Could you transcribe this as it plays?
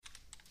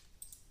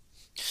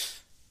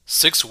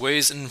Six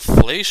ways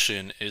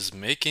inflation is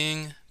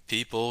making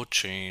people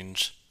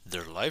change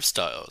their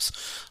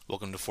lifestyles.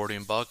 Welcome to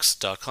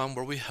 14bucks.com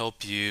where we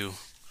help you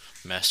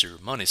master your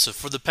money. So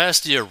for the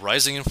past year,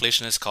 rising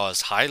inflation has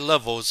caused high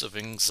levels of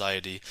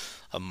anxiety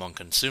among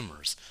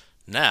consumers.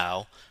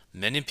 Now,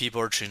 many people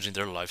are changing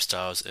their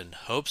lifestyles in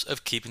hopes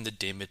of keeping the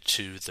damage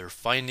to their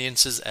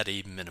finances at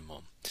a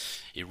minimum.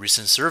 A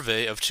recent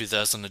survey of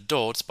 2,000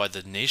 adults by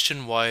the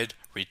Nationwide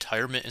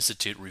Retirement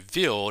Institute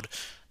revealed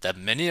that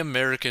many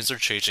Americans are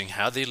changing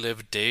how they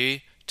live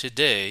day to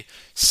day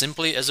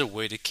simply as a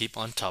way to keep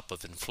on top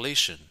of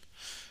inflation.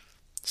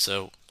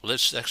 So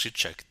let's actually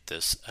check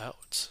this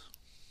out.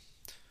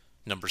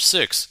 Number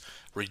six,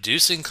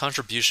 reducing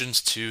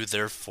contributions to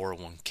their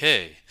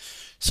 401k.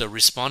 So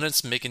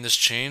respondents making this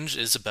change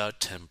is about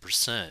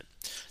 10%.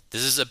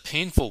 This is a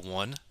painful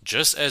one,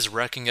 just as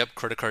racking up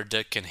credit card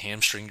debt can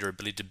hamstring your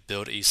ability to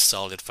build a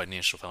solid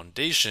financial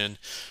foundation.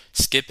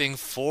 Skipping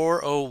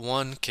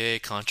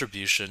 401k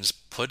contributions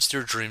puts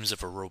your dreams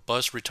of a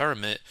robust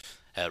retirement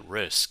at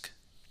risk.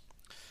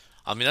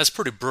 I mean, that's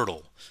pretty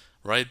brutal,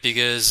 right?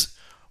 Because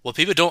what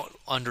people don't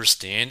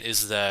understand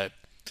is that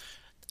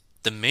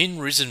the main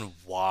reason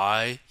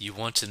why you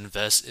want to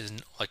invest in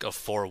like a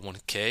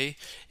 401k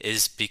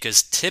is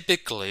because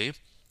typically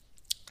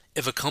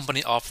if a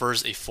company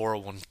offers a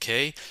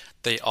 401k,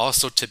 they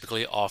also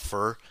typically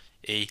offer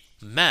a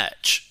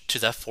match to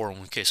that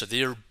 401k. So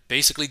they are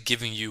basically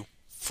giving you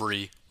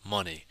free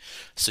money.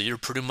 So you're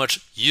pretty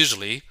much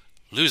usually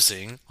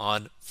losing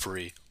on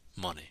free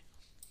money.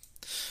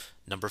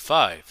 Number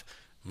five,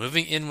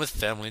 moving in with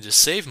family to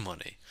save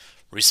money.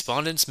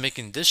 Respondents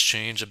making this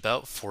change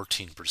about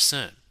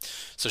 14%.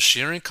 So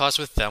sharing costs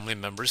with family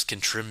members can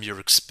trim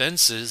your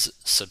expenses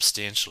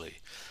substantially.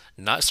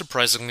 Not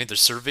surprisingly, the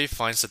survey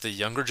finds that the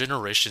younger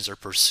generations are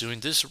pursuing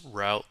this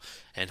route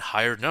in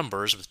higher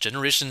numbers, with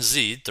Generation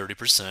Z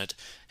 30%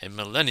 and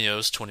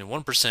Millennials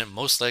 21%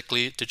 most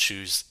likely to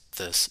choose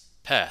this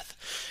path.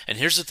 And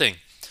here's the thing,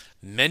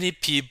 many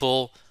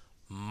people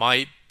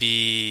might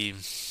be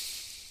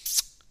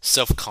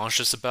self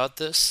conscious about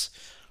this,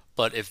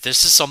 but if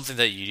this is something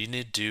that you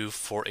need to do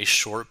for a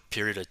short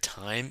period of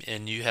time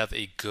and you have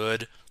a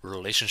good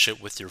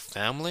relationship with your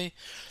family,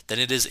 then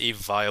it is a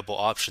viable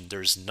option.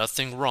 There's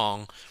nothing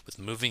wrong with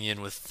moving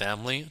in with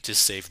family to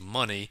save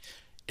money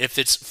if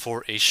it's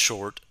for a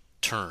short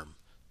term,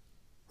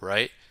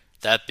 right?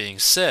 That being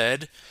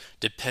said,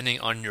 depending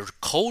on your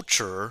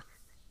culture,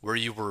 where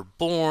you were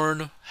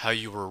born, how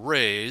you were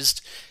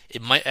raised,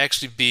 it might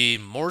actually be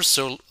more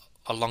so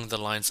along the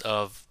lines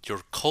of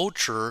your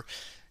culture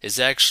is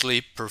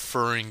actually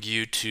preferring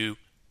you to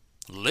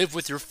live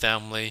with your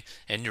family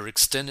and your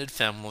extended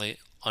family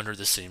under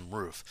the same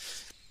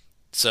roof.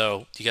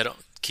 So you got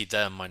to keep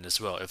that in mind as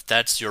well. If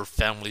that's your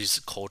family's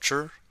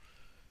culture,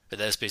 if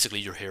that's basically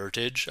your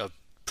heritage of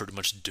pretty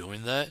much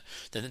doing that,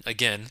 then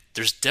again,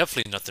 there's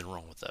definitely nothing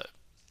wrong with that.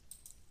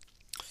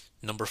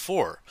 Number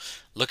four,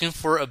 looking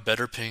for a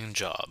better paying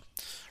job.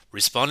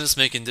 Respondents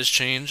making this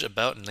change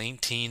about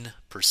 19%.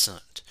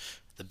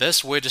 The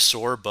best way to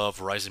soar above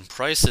rising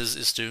prices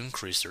is to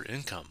increase your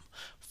income.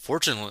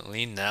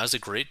 Fortunately, now is a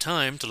great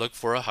time to look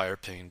for a higher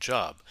paying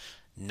job.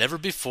 Never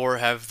before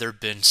have there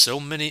been so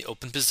many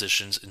open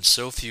positions and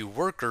so few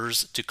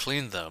workers to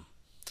clean them.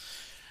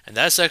 And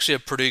that's actually a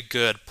pretty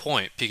good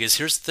point because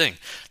here's the thing,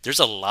 there's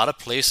a lot of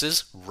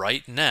places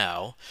right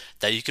now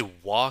that you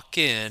could walk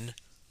in,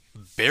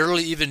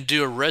 barely even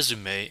do a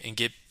resume, and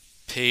get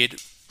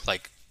paid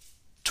like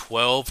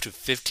 $12 to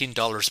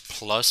 $15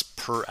 plus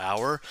per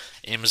hour.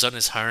 Amazon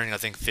is hiring, I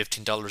think,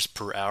 $15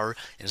 per hour.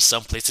 In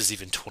some places,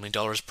 even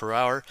 $20 per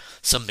hour.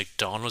 Some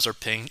McDonald's are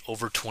paying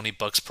over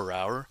 $20 per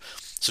hour.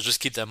 So just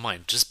keep that in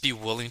mind. Just be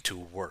willing to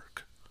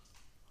work.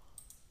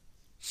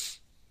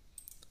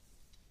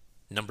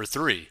 Number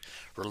three,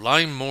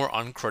 relying more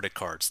on credit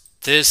cards.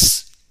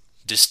 This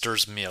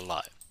disturbs me a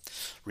lot.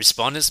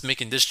 Respondents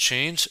making this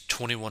change,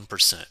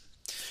 21%.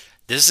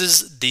 This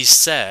is the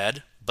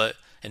sad but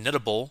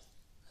inevitable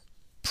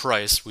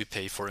price we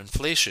pay for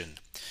inflation.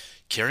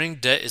 Carrying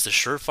debt is a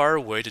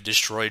surefire way to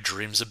destroy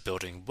dreams of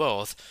building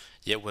wealth,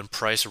 yet when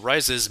price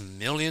rises,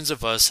 millions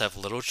of us have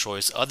little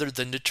choice other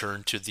than to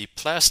turn to the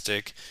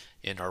plastic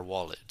in our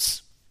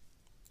wallets.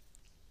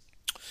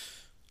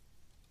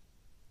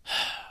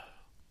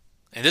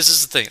 And this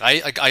is the thing,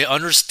 I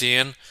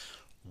understand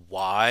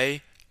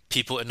why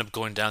people end up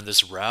going down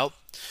this route,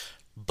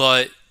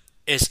 but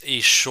it's a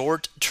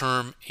short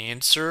term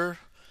answer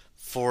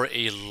for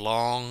a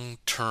long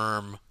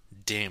term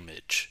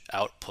damage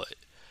output,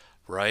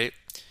 right?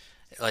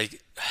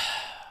 Like,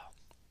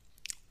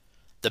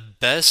 the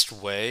best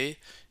way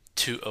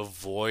to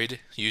avoid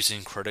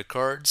using credit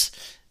cards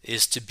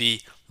is to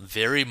be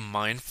very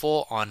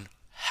mindful on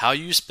how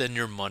you spend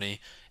your money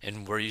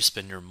and where you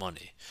spend your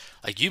money.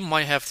 Like, you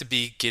might have to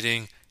be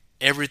getting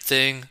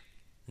everything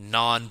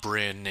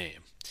non-brand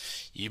name.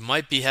 You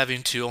might be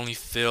having to only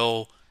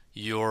fill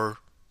your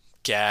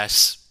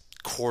gas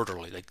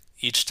quarterly. Like,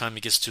 each time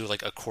it gets to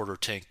like a quarter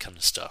tank kind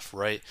of stuff,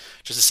 right?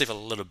 Just to save a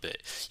little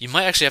bit. You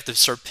might actually have to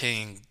start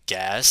paying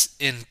gas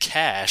in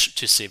cash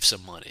to save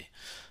some money,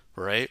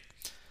 right?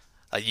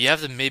 You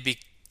have to maybe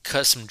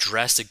cut some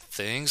drastic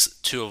things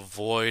to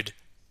avoid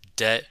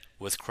debt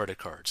with credit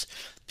cards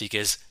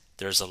because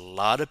there's a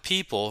lot of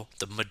people,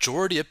 the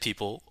majority of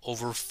people,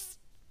 over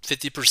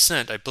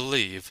 50%, I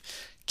believe,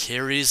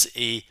 carries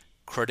a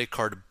credit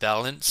card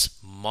balance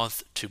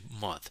month to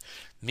month,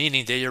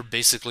 meaning they are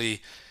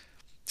basically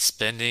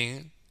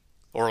spending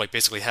or like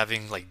basically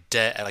having like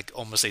debt at like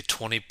almost a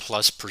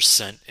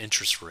 20+%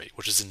 interest rate,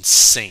 which is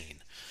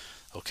insane.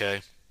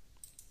 Okay?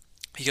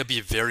 You gotta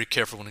be very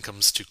careful when it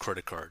comes to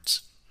credit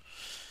cards.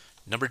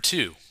 Number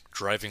two,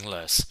 driving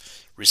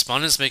less.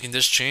 Respondents making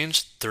this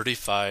change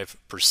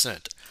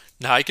 35%.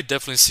 Now, I could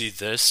definitely see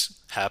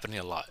this happening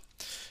a lot.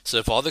 So,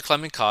 if all the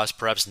climbing costs,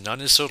 perhaps none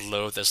is so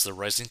low as the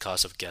rising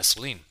cost of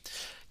gasoline.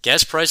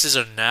 Gas prices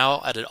are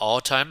now at an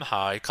all-time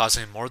high,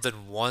 causing more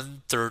than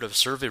one-third of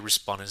survey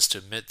respondents to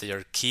admit they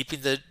are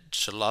keeping the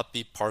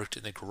jalopy parked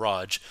in the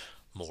garage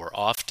more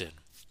often.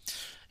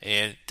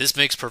 And this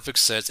makes perfect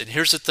sense. And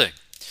here's the thing.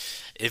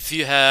 If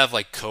you have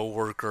like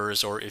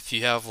coworkers or if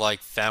you have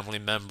like family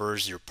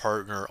members, your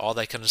partner, all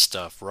that kind of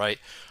stuff, right?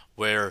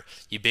 Where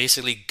you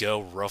basically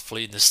go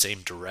roughly in the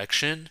same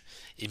direction,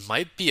 it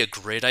might be a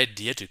great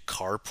idea to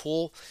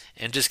carpool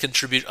and just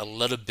contribute a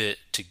little bit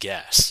to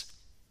gas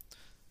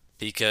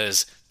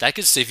because that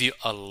could save you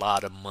a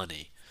lot of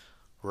money,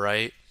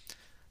 right?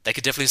 That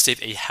could definitely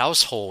save a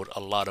household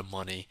a lot of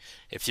money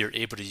if you're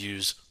able to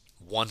use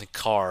one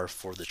car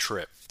for the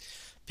trip.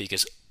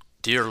 Because,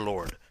 dear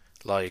Lord,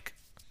 like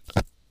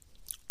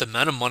the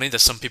amount of money that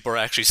some people are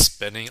actually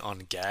spending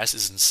on gas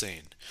is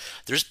insane.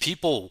 There's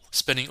people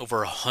spending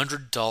over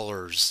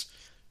 $100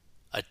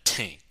 a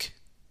tank,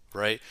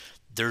 right?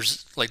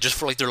 There's like just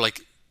for like their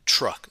like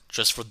truck,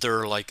 just for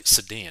their like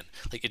sedan.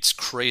 Like it's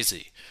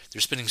crazy.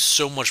 They're spending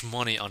so much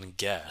money on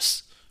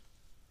gas.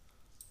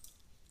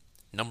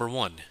 Number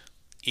one,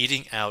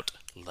 eating out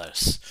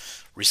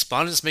less.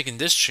 Respondents making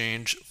this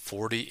change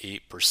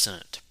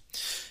 48%.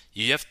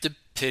 You have to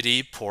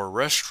pity poor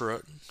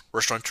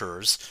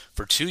restaurateurs.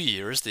 For 2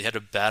 years, they had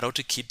to battle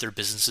to keep their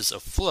businesses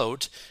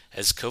afloat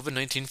as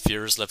COVID-19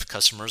 fears left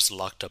customers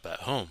locked up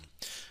at home.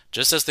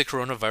 Just as the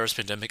coronavirus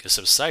pandemic is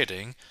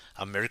subsiding,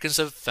 Americans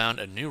have found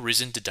a new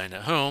reason to dine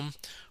at home: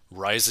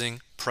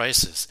 rising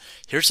prices.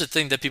 Here's the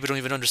thing that people don't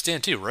even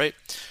understand too, right?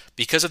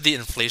 Because of the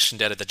inflation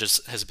data that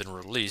just has been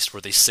released, where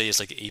they say it's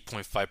like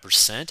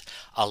 8.5%,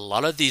 a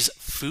lot of these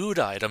food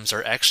items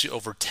are actually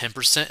over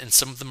 10%, and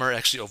some of them are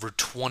actually over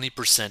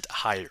 20%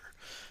 higher,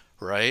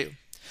 right?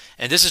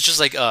 And this is just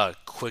like a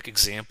quick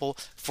example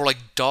for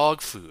like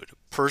dog food.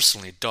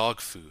 Personally, dog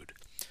food.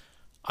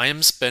 I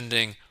am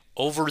spending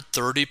over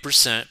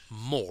 30%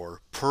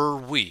 more per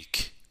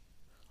week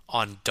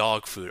on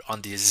dog food,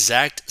 on the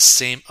exact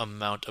same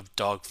amount of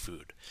dog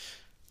food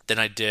than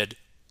I did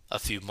a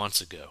few months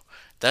ago.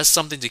 That's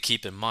something to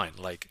keep in mind.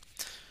 Like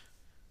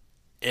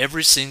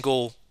every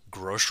single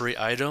grocery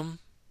item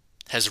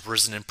has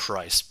risen in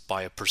price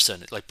by a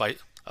percentage, like by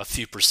a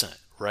few percent,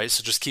 right?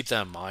 So just keep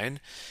that in mind.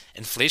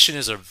 Inflation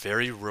is a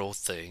very real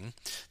thing.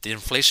 The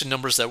inflation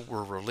numbers that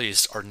were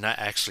released are not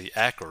actually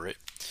accurate.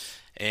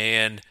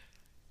 And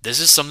this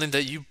is something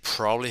that you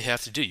probably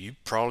have to do. You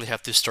probably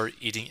have to start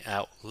eating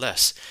out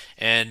less.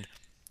 And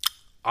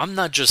I'm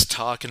not just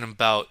talking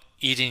about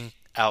eating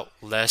out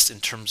less in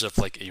terms of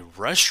like a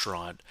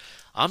restaurant.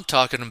 I'm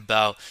talking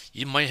about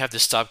you might have to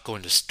stop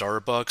going to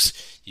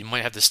Starbucks. You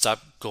might have to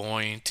stop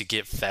going to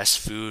get fast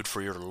food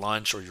for your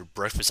lunch or your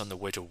breakfast on the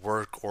way to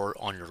work or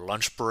on your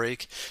lunch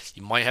break.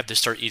 You might have to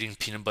start eating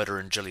peanut butter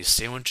and jelly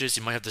sandwiches.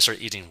 You might have to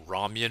start eating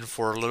ramen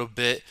for a little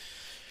bit.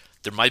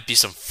 There might be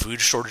some food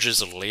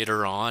shortages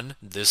later on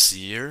this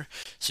year.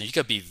 So you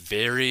got to be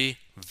very,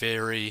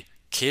 very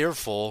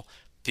careful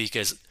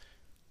because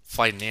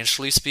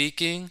financially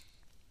speaking,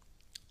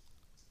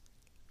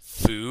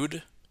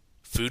 food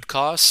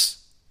costs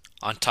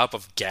on top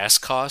of gas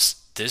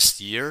costs this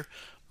year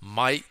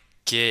might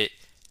get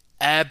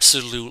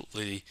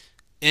absolutely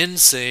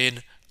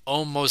insane,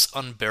 almost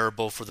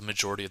unbearable for the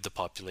majority of the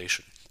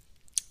population.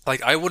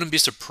 Like I wouldn't be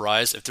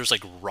surprised if there's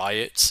like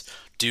riots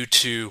due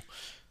to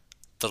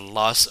the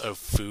loss of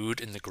food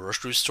in the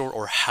grocery store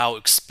or how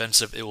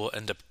expensive it will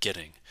end up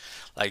getting.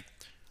 Like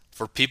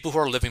for people who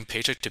are living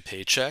paycheck to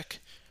paycheck,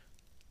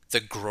 the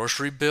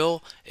grocery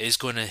bill is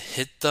going to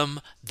hit them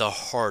the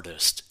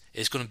hardest.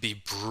 It's going to be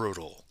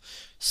brutal.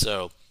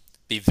 So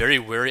be very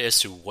wary as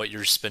to what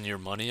you're spending your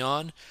money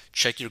on.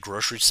 Check your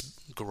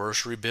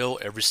grocery bill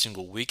every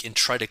single week and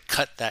try to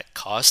cut that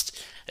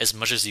cost as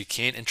much as you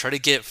can and try to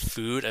get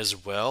food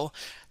as well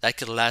that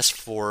could last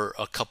for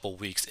a couple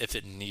weeks if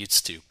it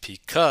needs to,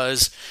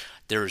 because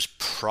there is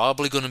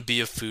probably going to be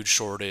a food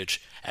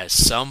shortage at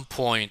some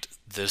point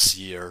this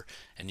year,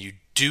 and you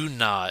do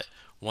not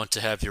want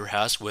to have your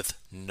house with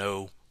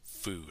no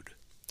food.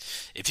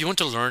 If you want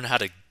to learn how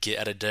to get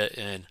out of debt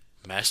and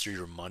master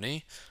your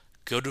money,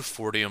 go to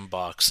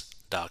 40unbox.com.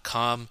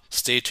 40inbucks.com.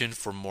 Stay tuned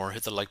for more.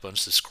 Hit the like button,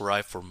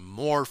 subscribe for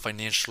more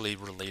financially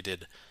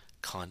related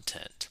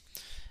content.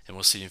 And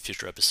we'll see you in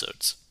future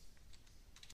episodes.